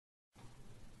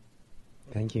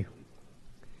Thank you.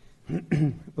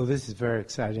 Well, this is very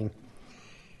exciting.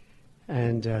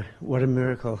 And what a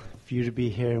miracle for you to be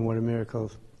here, and what a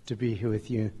miracle to be here with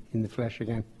you in the flesh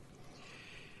again.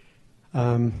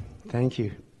 Thank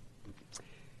you.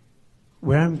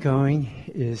 Where I'm going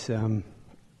is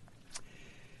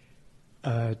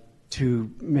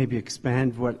to maybe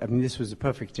expand this was a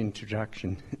perfect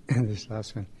introduction, this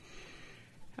last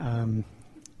one.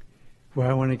 Where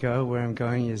I want to go, where I'm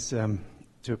going is to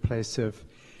a place of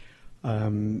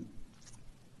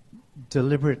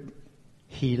deliberate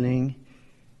healing,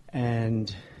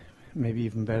 and maybe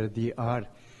even better, the art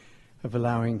of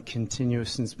allowing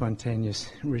continuous and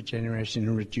spontaneous regeneration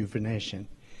and rejuvenation.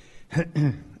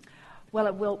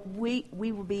 Well, we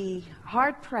will be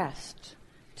hard-pressed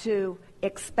to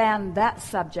expand that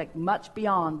subject much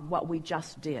beyond what we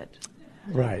just did.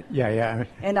 Right, yeah.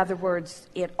 In other words,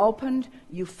 it opened,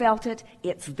 you felt it,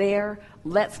 it's there,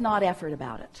 let's not effort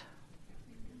about it.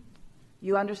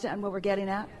 You understand what we're getting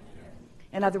at?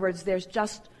 In other words, there's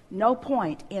just no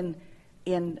point in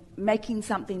making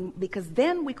something, because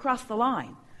then we cross the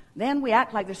line. Then we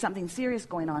act like there's something serious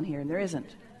going on here, and there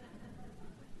isn't.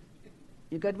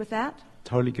 You good with that?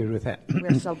 Totally good with that.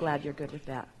 We're so glad you're good with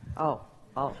that. Oh.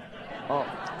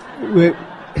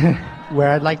 Where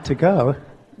I'd like to go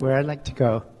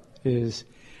is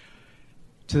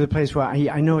to the place where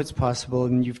I know it's possible,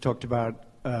 and you've talked about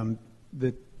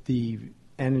the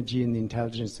energy and the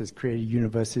intelligence that's created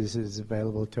universes is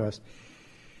available to us.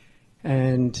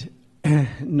 And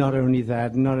not only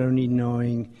that, not only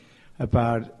knowing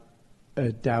about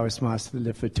a Taoist master that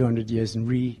lived for 200 years and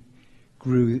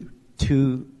regrew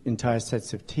 2 entire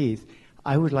sets of teeth,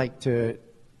 I would like to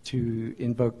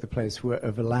invoke the place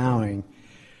of allowing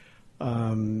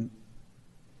to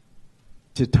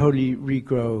totally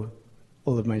regrow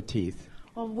all of my teeth.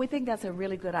 Well, we think that's a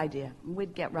really good idea.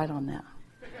 We'd get right on that.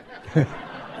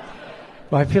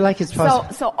 Well, I feel like it's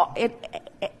possible.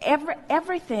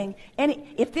 Everything,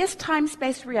 if this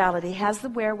time-space reality has the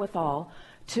wherewithal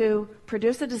to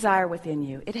produce a desire within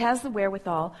you, it has the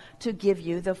wherewithal to give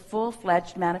you the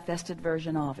full-fledged manifested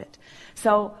version of it.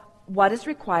 So what is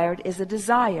required is a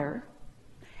desire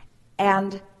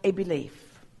and a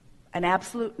belief, an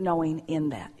absolute knowing in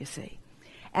that, you see.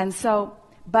 And so,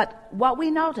 but what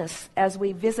we notice as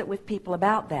we visit with people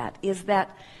about that is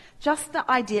that just the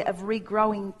idea of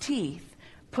regrowing teeth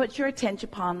puts your attention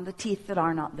upon the teeth that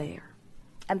are not there.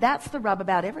 And that's the rub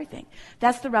about everything.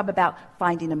 That's the rub about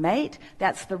finding a mate.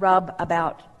 That's the rub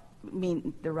about,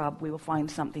 we will find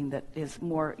something that is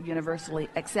more universally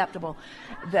acceptable.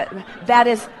 That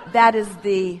is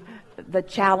the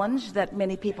challenge that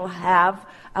many people have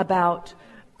about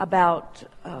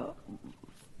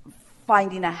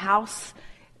finding a house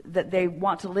that they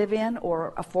want to live in,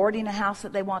 or affording a house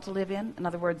that they want to live in. In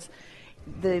other words,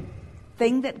 the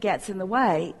thing that gets in the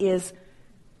way is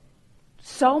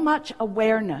so much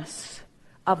awareness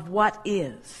of what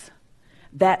is,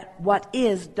 that what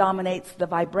is dominates the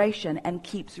vibration and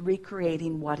keeps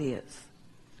recreating what is.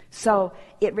 So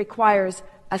it requires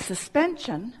a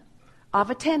suspension of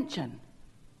attention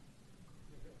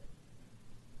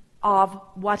of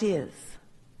what is,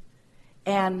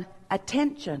 and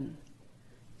attention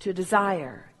to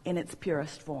desire in its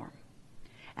purest form.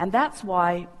 And that's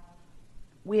why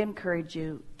we encourage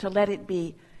you to let it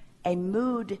be a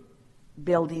mood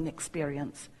building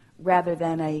experience rather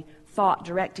than a thought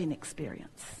directing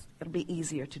experience. It'll be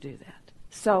easier to do that.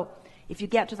 So if you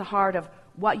get to the heart of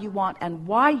what you want and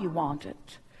why you want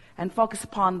it, and focus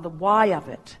upon the why of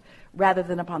it rather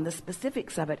than upon the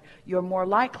specifics of it, you're more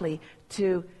likely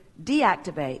to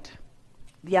deactivate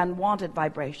the unwanted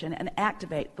vibration and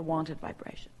activate the wanted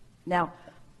vibration. Now,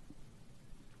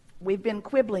 we've been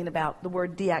quibbling about the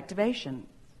word deactivation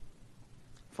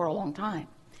for a long time,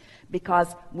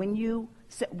 because when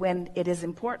it is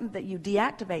important that you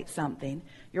deactivate something,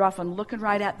 you're often looking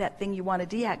right at that thing you want to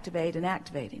deactivate and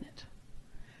activating it.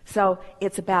 So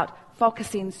it's about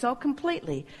focusing so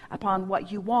completely upon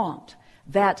what you want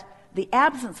that the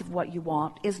absence of what you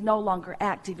want is no longer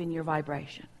active in your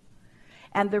vibration.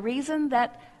 And the reason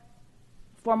that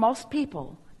for most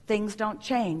people things don't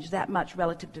change that much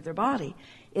relative to their body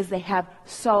is they have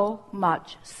so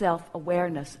much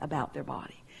self-awareness about their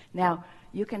body. Now,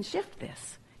 you can shift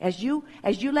this. As you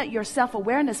let your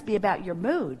self-awareness be about your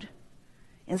mood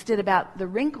instead about the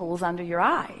wrinkles under your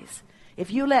eyes,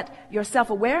 if you let your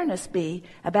self-awareness be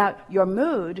about your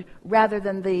mood rather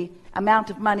than the amount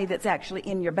of money that's actually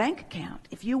in your bank account,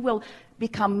 if you will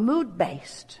become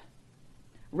mood-based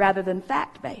rather than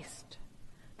fact-based,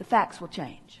 the facts will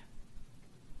change.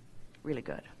 Really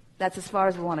good. That's as far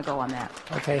as we want to go on that.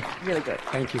 Okay. Really good.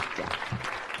 Thank you. Yeah.